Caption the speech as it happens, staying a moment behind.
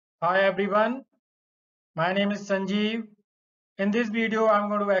Hi everyone, my name is Sanjeev. In this video, I'm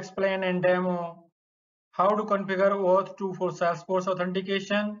going to explain and demo how to configure OAuth2 for Salesforce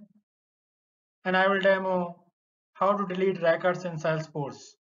Authentication, and I will demo how to delete records in Salesforce.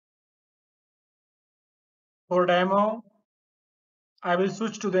 For demo, I will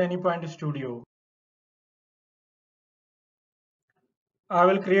switch to the Anypoint Studio. I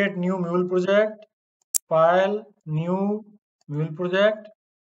will create new Mule project, file, new Mule project.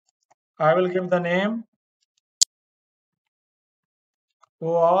 I will give the name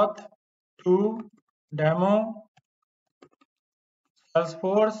OAuth2 demo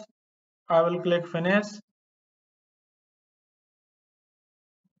Salesforce. I will click finish.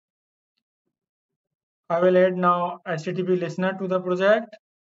 I will add now HTTP listener to the project.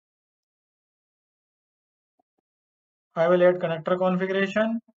 I will add connector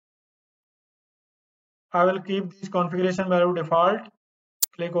configuration. I will keep this configuration value default.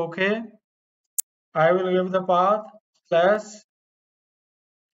 Click OK. I will give the path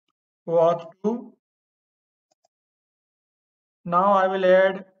 /auth2. Now I will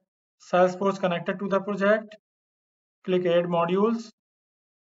add Salesforce Connector to the project. Click Add Modules.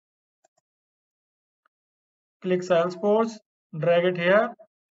 Click Salesforce. Drag it here.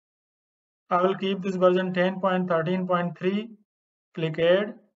 I will keep this version 10.13.3. Click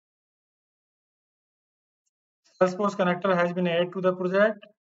Add. Salesforce Connector has been added to the project.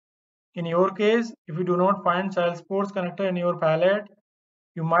 In your case, if you do not find Salesforce Connector in your palette,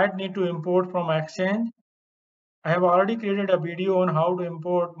 you might need to import from Exchange. I have already created a video on how to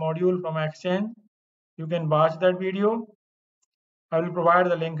import module from Exchange. You can watch that video. I will provide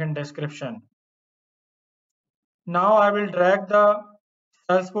the link in description. Now I will drag the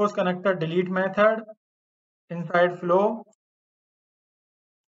Salesforce Connector delete method inside flow.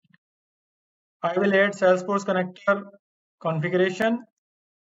 I will add Salesforce Connector configuration.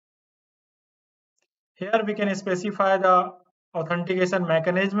 Here we can specify the authentication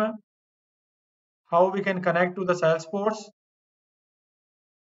mechanism, how we can connect to the Salesforce.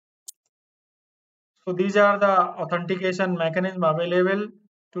 So these are the authentication mechanism available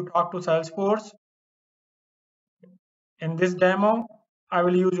to talk to Salesforce. In this demo, I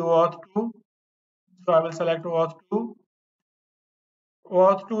will use OAuth2. So I will select OAuth2.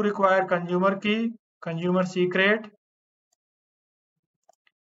 OAuth2 require consumer key, consumer secret,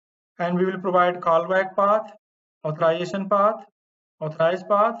 and we will provide callback path, authorization path, authorized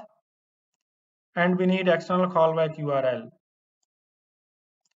path, and we need external callback URL.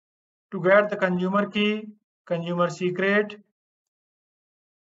 To get the consumer key, consumer secret,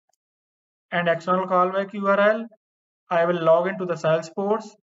 and external callback URL, I will log into the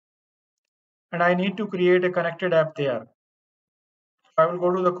Salesforce and I need to create a connected app there. I will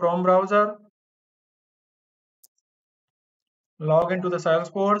go to the Chrome browser, log into the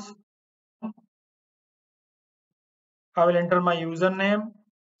Salesforce. I will enter my username,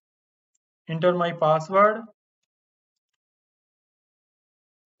 enter my password,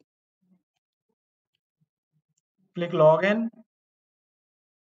 click login.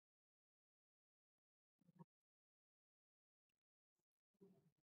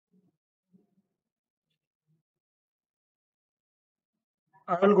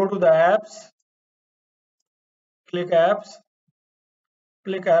 I will go to the apps, click app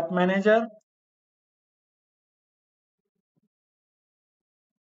manager.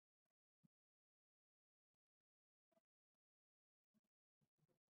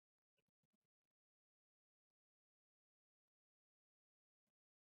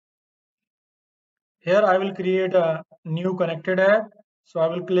 Here I will create a new connected app. So I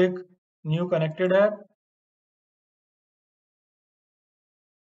will click new connected app.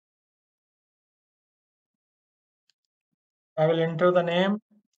 I will enter the name,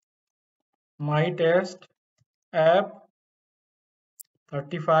 my test app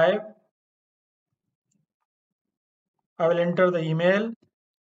 35. I will enter the email,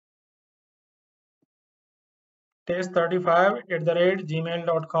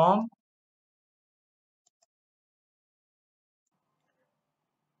 test35@gmail.com.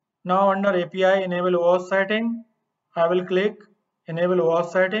 Now under API enable OAuth setting, I will click enable OAuth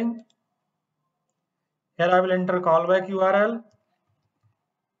setting. Here I will enter callback URL.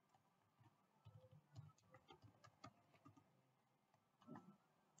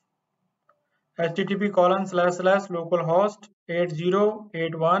 http://localhost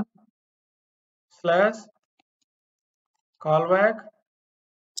 8081 slash callback.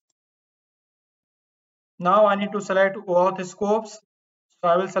 Now I need to select OAuth scopes. So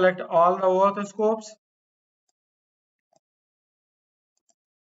I will select all the OAuth scopes.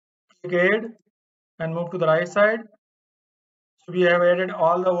 Click add and move to the right side. So we have added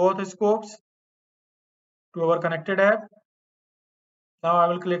all the OAuth scopes to our connected app. Now I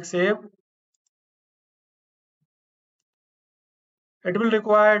will click save. It will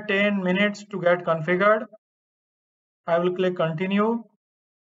require 10 minutes to get configured. I will click continue.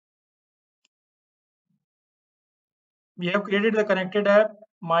 We have created the connected app,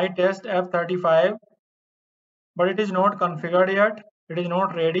 my test app 35, but it is not configured yet. It is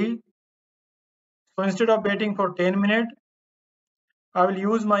not ready. So instead of waiting for 10 minutes, I will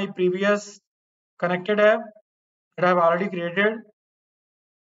use my previous connected app that I have already created.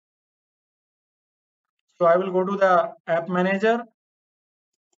 So I will go to the app manager.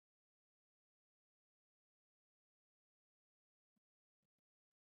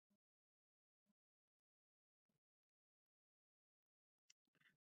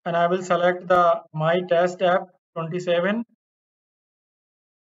 And I will select the my test app 27.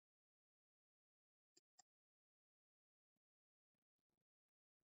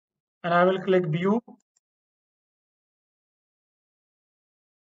 And I will click view.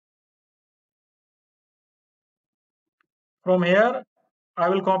 From here, I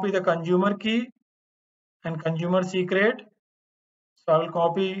will copy the consumer key and consumer secret. So I will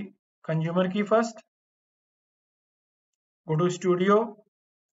copy consumer key first. Go to studio.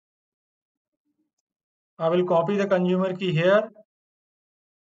 I will copy the consumer key here.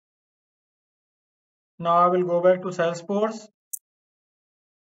 Now I will go back to Salesforce.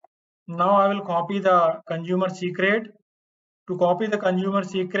 Now I will copy the consumer secret. To copy the consumer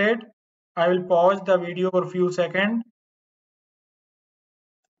secret, I will pause the video for a few seconds.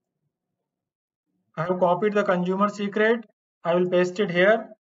 I have copied the consumer secret. I will paste it here.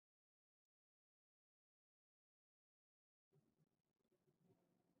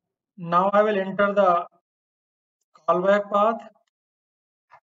 Now I will enter the callback path.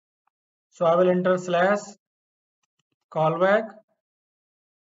 So I will enter slash callback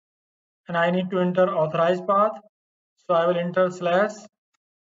and I need to enter authorized path. So I will enter slash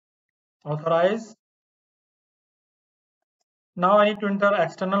authorize. Now I need to enter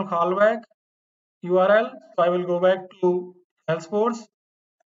external callback URL. So I will go back to Salesforce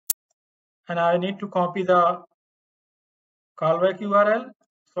and I need to copy the callback URL.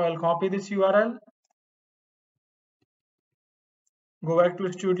 So I'll copy this URL, go back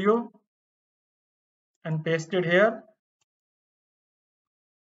to studio and paste it here.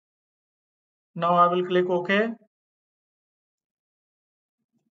 Now I will click OK.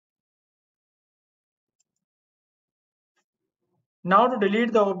 Now to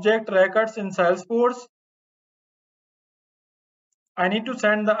delete the object records in Salesforce, I need to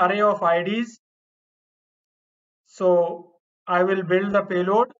send the array of IDs. So I will build the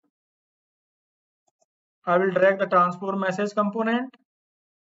payload. I will drag the transform message component.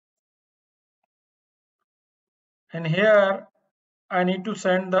 And here I need to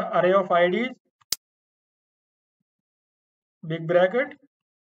send the array of IDs, big bracket.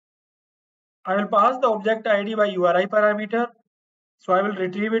 I will pass the object ID by URI parameter. So I will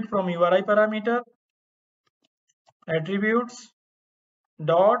retrieve it from URI parameter, attributes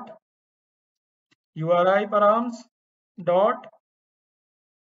dot URI params dot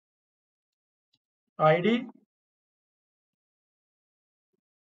ID.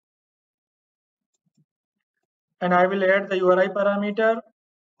 And I will add the URI parameter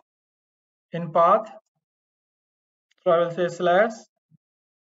in path. So I will say slash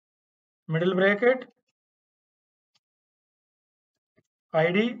middle bracket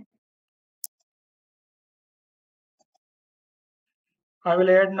ID. I will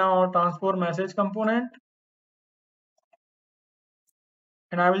add now transform message component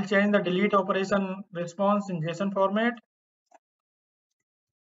and I will change the delete operation response in JSON format.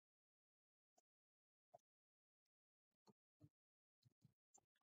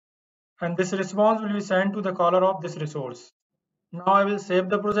 And this response will be sent to the caller of this resource. Now I will save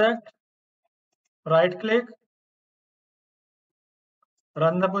the project, right click,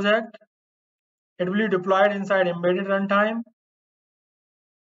 run the project. It will be deployed inside embedded runtime.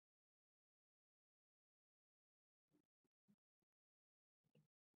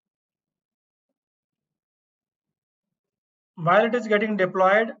 While it is getting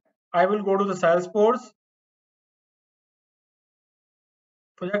deployed, I will go to the Salesforce.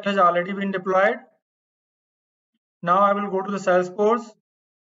 Project has already been deployed. Now I will go to the Salesforce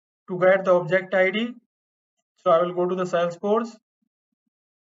to get the object ID. So I will go to the Salesforce,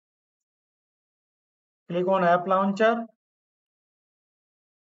 click on App Launcher,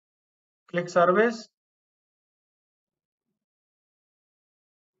 click Service.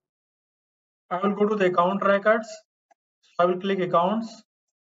 I will go to the account records. So I will click Accounts.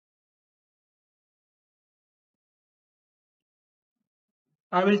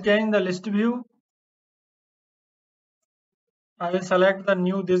 I will change the list view. I will select the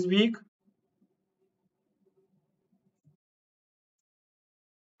new this week.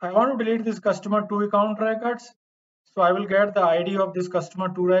 I want to delete this customer 2 account records. So I will get the ID of this customer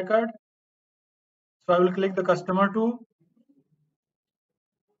 2 record. So I will click the customer 2.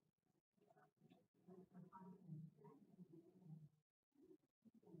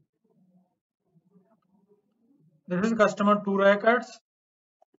 This is customer 2 records.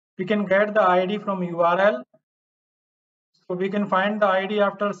 We can get the ID from URL. So we can find the ID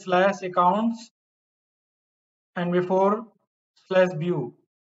after /accounts and before /view.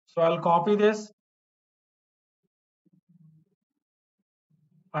 So I'll copy this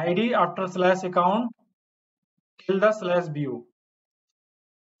ID after /account till the /view.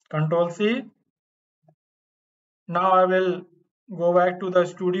 Control C. Now I will go back to the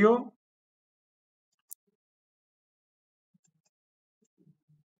studio.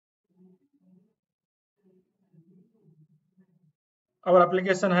 Our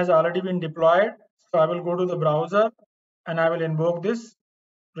application has already been deployed. So I will go to the browser and I will invoke this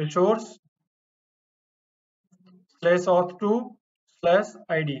resource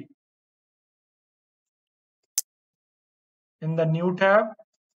 /auth2/id. In the new tab,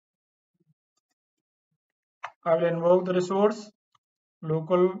 I will invoke the resource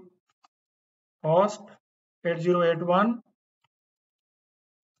local host 8081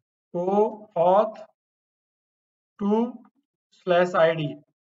 OAuth2/id.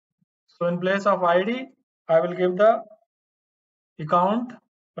 So in place of ID, I will give the account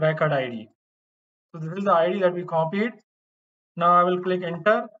record ID. So this is the ID that we copied. Now I will click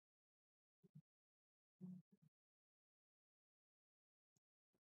enter.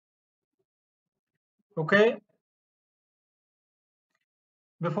 Okay.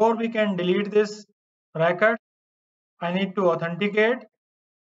 Before we can delete this record, I need to authenticate.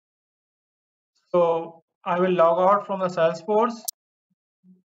 So I will log out from the Salesforce.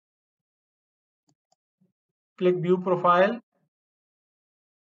 Click view profile.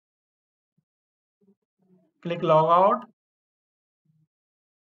 Click log out.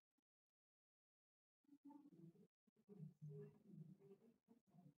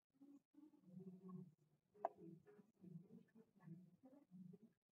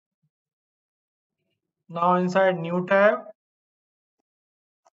 Now inside new tab,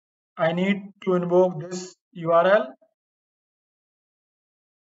 I need to invoke this URL.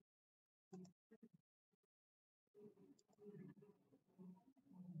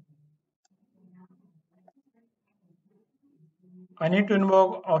 I need to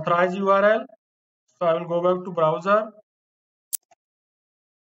invoke authorize URL. So I will go back to browser,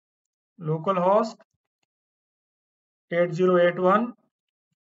 localhost 8081,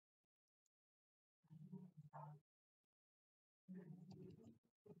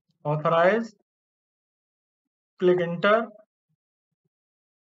 authorize, click enter.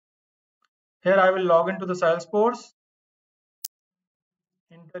 Here I will log into the Salesforce,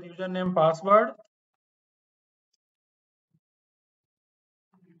 enter username, password,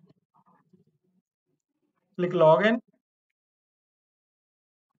 click login.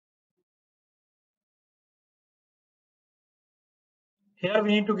 Here we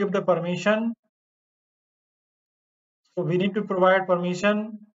need to give the permission. So we need to provide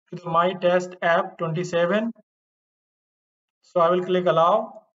permission to the my test app 27. So I will click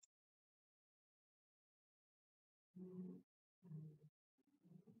allow.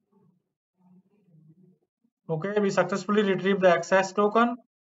 Okay, we successfully retrieved the access token.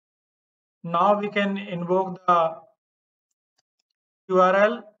 Now we can invoke the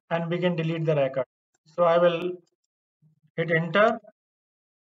URL and we can delete the record. So I will hit enter.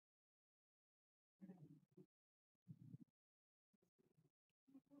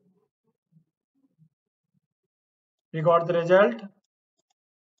 We got the result,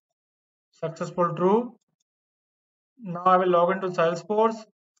 successful true. Now I will log into Salesforce.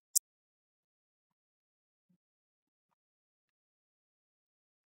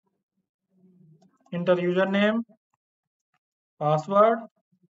 Enter username, password,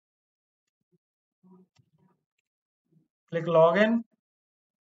 click login.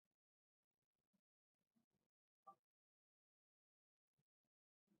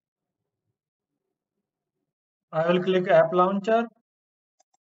 I will click app launcher,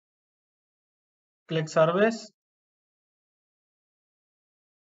 click service.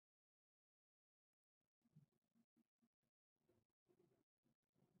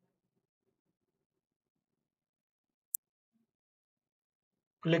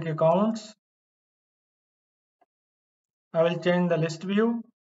 Click accounts. I will change the list view.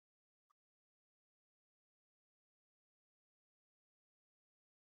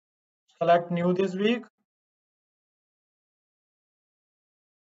 Select new this week.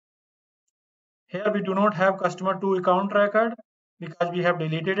 Here we do not have customer 2 account record because we have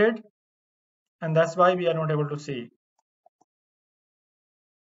deleted it, and that's why we are not able to see.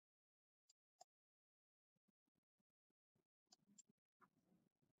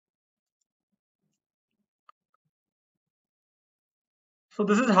 So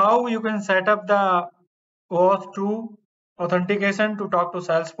this is how you can set up the OAuth2 authentication to talk to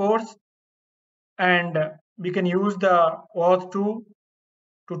Salesforce, and we can use the OAuth2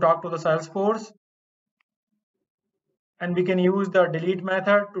 to talk to the Salesforce, and we can use the delete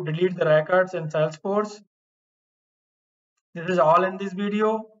method to delete the records in Salesforce. This is all in this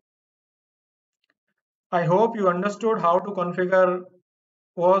video. I hope you understood how to configure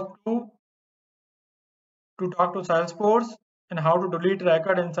OAuth2 to talk to Salesforce and how to delete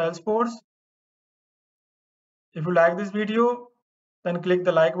record in Salesforce. If you like this video, then click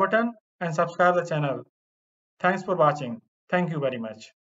the like button and subscribe the channel. Thanks for watching. Thank you very much.